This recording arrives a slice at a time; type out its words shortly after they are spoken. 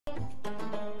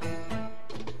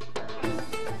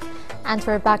And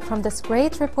we're back from this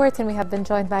great report, and we have been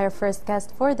joined by our first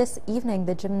guest for this evening,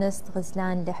 the gymnast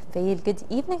Ghezlan Alhubail. Good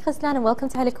evening, Ghezlan, and welcome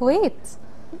to Hala Kuwait.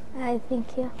 Hi,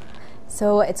 thank you.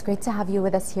 So it's great to have you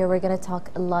with us here. We're going to talk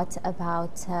a lot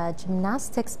about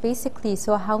gymnastics, basically.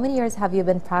 So how many years have you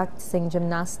been practicing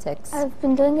gymnastics? I've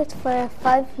been doing it for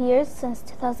 5 years, since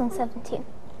 2017.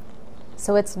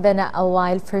 So it's been a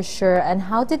while for sure. And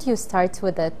how did you start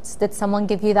with it? Did someone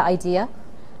give you the idea?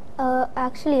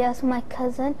 Actually, yes, my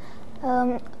cousin.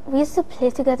 We used to play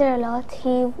together a lot.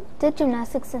 He did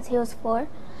gymnastics since he was 4.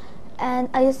 And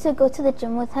I used to go to the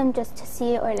gym with him just to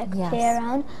see or play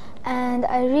around. And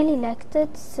I really liked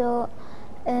it. So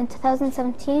in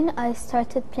 2017, I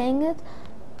started playing it.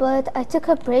 But I took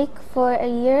a break for a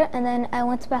year, and then I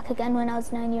went back again when I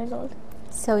was 9 years old.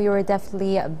 So you were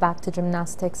definitely back to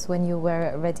gymnastics when you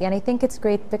were ready. And I think it's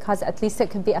great because at least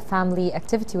it could be a family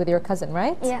activity with your cousin,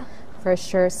 right? Yeah. For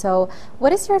sure. So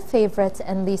what is your favorite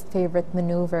and least favorite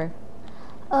maneuver?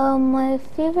 My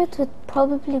favorite would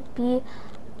probably be,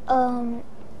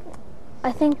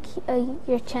 I think,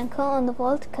 Yurchenko on the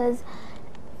vault, because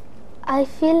I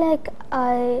feel like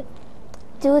I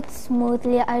do it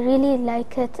smoothly. I really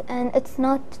like it, and it's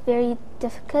not very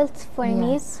difficult for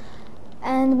me.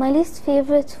 And my least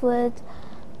favorite would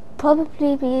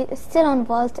probably be still on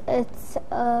vault. It's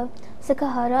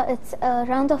Sikahara. It's a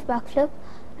round of backflip.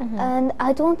 And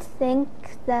I don't think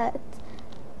that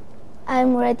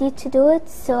I'm ready to do it,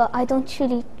 so I don't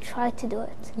really try to do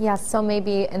it. Yes, so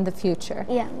maybe in the future.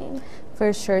 Yeah, maybe.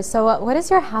 For sure. So what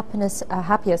is your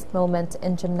happiest moment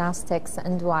in gymnastics,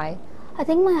 and why? I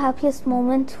think my happiest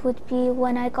moment would be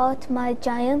when I got my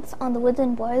giants on the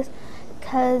wooden bars,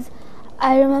 because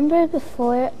I remember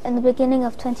before, in the beginning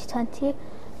of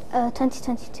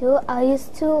 2022, I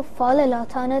used to fall a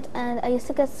lot on it, and I used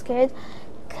to get scared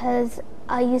because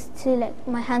I used to,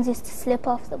 my hands used to slip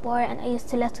off the bar and I used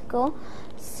to let it go.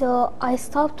 So I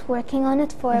stopped working on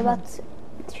it for about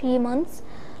 3 months.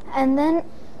 And then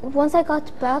once I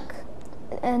got back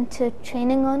into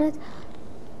training on it,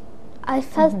 I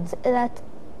felt that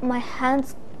my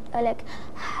hands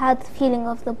had the feeling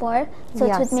of the bar, so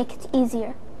it would make it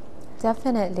easier.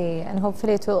 Definitely, and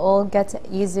hopefully it will all get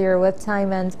easier with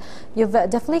time. And you've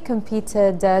definitely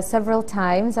competed several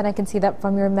times, and I can see that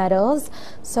from your medals.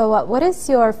 So what is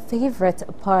your favorite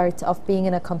part of being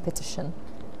in a competition?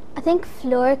 I think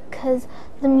floor, because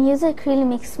the music really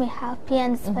makes me happy,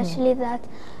 and especially that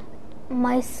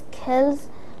my skills,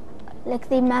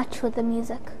 they match with the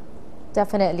music.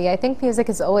 Definitely. I think music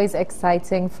is always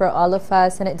exciting for all of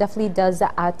us, and it definitely does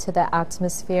add to the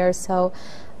atmosphere. So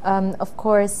of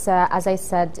course, as I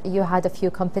said, you had a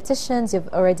few competitions. You've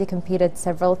already competed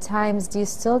several times. Do you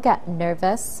still get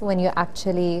nervous when you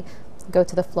actually go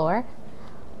to the floor?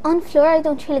 On floor, I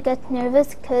don't really get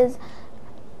nervous because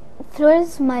floor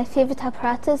is my favorite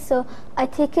apparatus, so I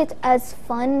take it as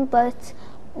fun. But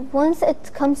once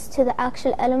it comes to the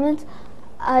actual element,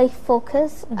 I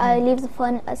focus. I leave the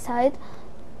fun aside.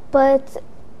 But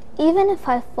even if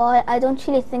I fall, I don't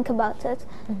really think about it.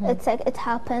 It's like it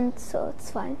happened, so it's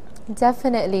fine.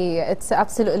 Definitely. It's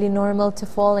absolutely normal to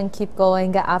fall and keep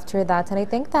going after that. And I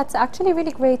think that's actually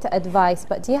really great advice.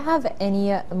 But do you have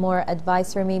any more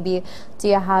advice, or maybe do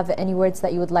you have any words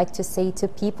that you would like to say to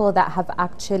people that have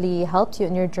actually helped you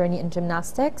in your journey in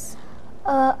gymnastics?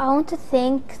 I want to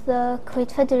thank the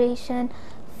Kuwait Federation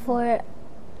for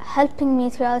helping me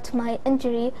throughout my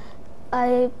injury.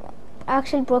 I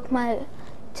actually broke my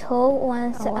toe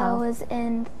once I was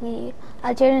in the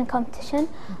Algerian competition.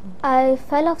 I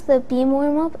fell off the beam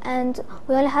warm-up, and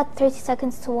we only had 30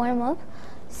 seconds to warm up,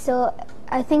 so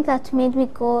I think that made me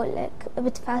go a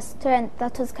bit faster, and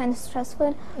that was kind of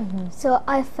stressful. So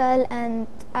I fell and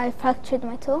I fractured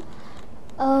my toe.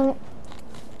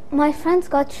 My friends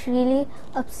got really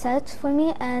upset for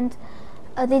me, and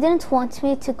they didn't want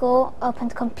me to go up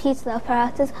and compete the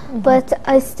apparatus, but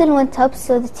I still went up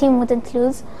so the team wouldn't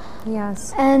lose.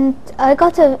 Yes. And I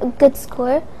got a good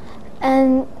score.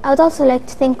 And I would also like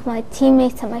to thank my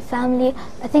teammates and my family.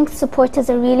 I think support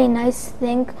is a really nice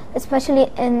thing,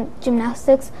 especially in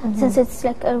gymnastics, since it's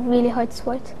a really hard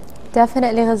sport.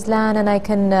 Definitely, Ghezlan, and I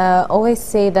can always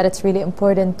say that it's really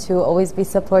important to always be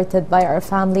supported by our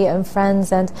family and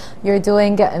friends, and you're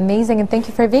doing amazing, and thank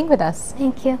you for being with us.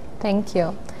 Thank you. Thank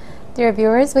you. Dear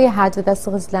viewers, we had with us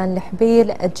Ghezlan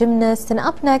Alhubail, a gymnast, and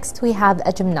up next we have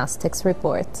a gymnastics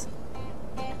report.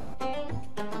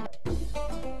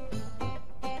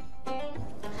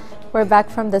 We're back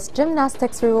from this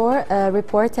gymnastics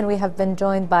report, and we have been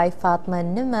joined by Fatma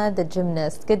Nima, the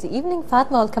gymnast. Good evening,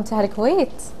 Fatma. Welcome to Hala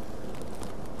Kuwait.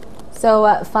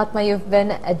 So, Fatma, you've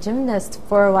been a gymnast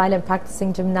for a while and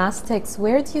practicing gymnastics.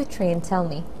 Where do you train? Tell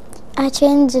me. I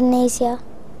train gymnasia.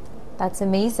 That's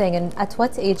amazing. And at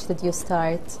what age did you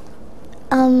start?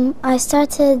 I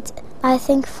started, I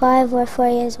think, 5 or 4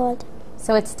 years old.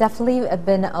 So it's definitely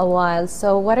been a while.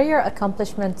 So what are your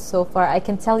accomplishments so far? I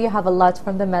can tell you have a lot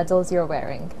from the medals you're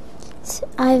wearing.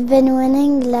 I've been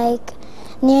winning like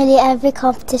nearly every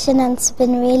competition, and it's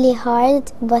been really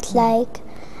hard, but like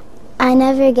I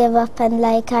never give up, and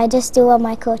like I just do what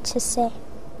my coaches say.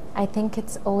 I think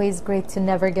it's always great to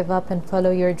never give up and follow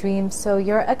your dreams. So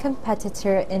you're a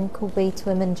competitor in Kuwait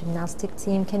women gymnastic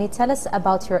team. Can you tell us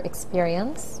about your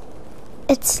experience?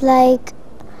 It's like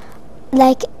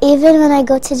even when I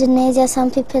go to gymnasia,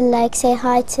 some people like say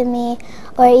hi to me,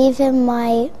 or even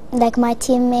my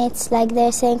teammates, like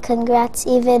they're saying congrats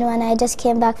even when I just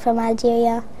came back from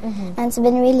Algeria. And it's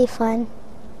been really fun.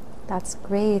 That's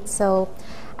great. So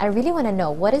I really want to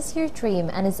know, what is your dream,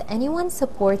 and is anyone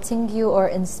supporting you or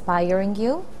inspiring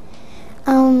you?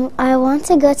 I want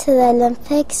to go to the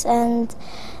Olympics, and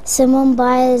Simone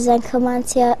Biles and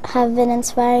Comantia have been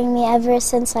inspiring me ever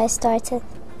since I started.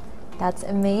 That's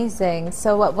amazing.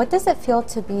 So what does it feel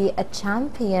to be a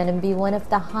champion and be one of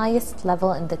the highest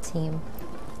level in the team?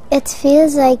 It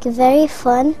feels like very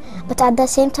fun, but at the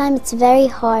same time it's very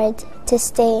hard to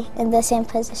stay in the same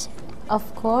position.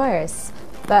 Of course,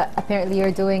 but apparently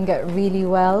you're doing really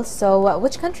well. So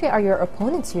which country are your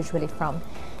opponents usually from?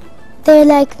 They're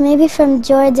like maybe from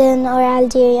Jordan or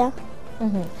Algeria.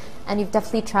 And you've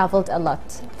definitely traveled a lot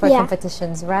for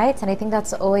competitions, right? And I think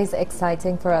that's always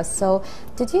exciting for us. So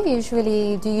do you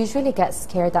usually get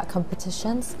scared at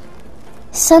competitions?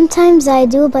 Sometimes I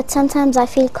do, but sometimes I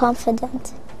feel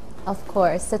confident. Of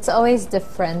course, it's always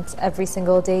different every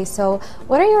single day. So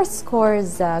what are your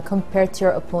scores compared to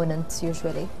your opponents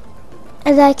usually?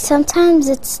 Like sometimes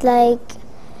it's like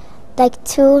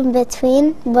 2 in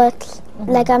between, but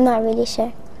like I'm not really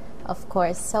sure. Of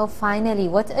course. So finally,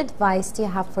 what advice do you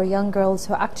have for young girls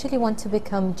who actually want to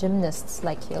become gymnasts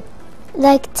like you?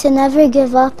 Like to never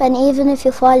give up, and even if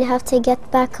you fall, you have to get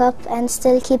back up and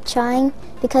still keep trying,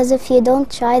 because if you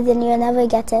don't try, then you'll never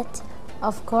get it.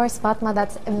 Of course, Fatma,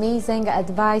 that's amazing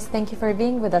advice. Thank you for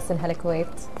being with us in Hala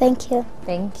Kuwait. Thank you.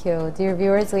 Thank you. Dear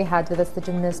viewers, we had with us the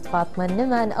gymnast Fatma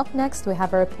Nima, and up next we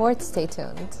have a report. Stay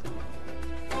tuned.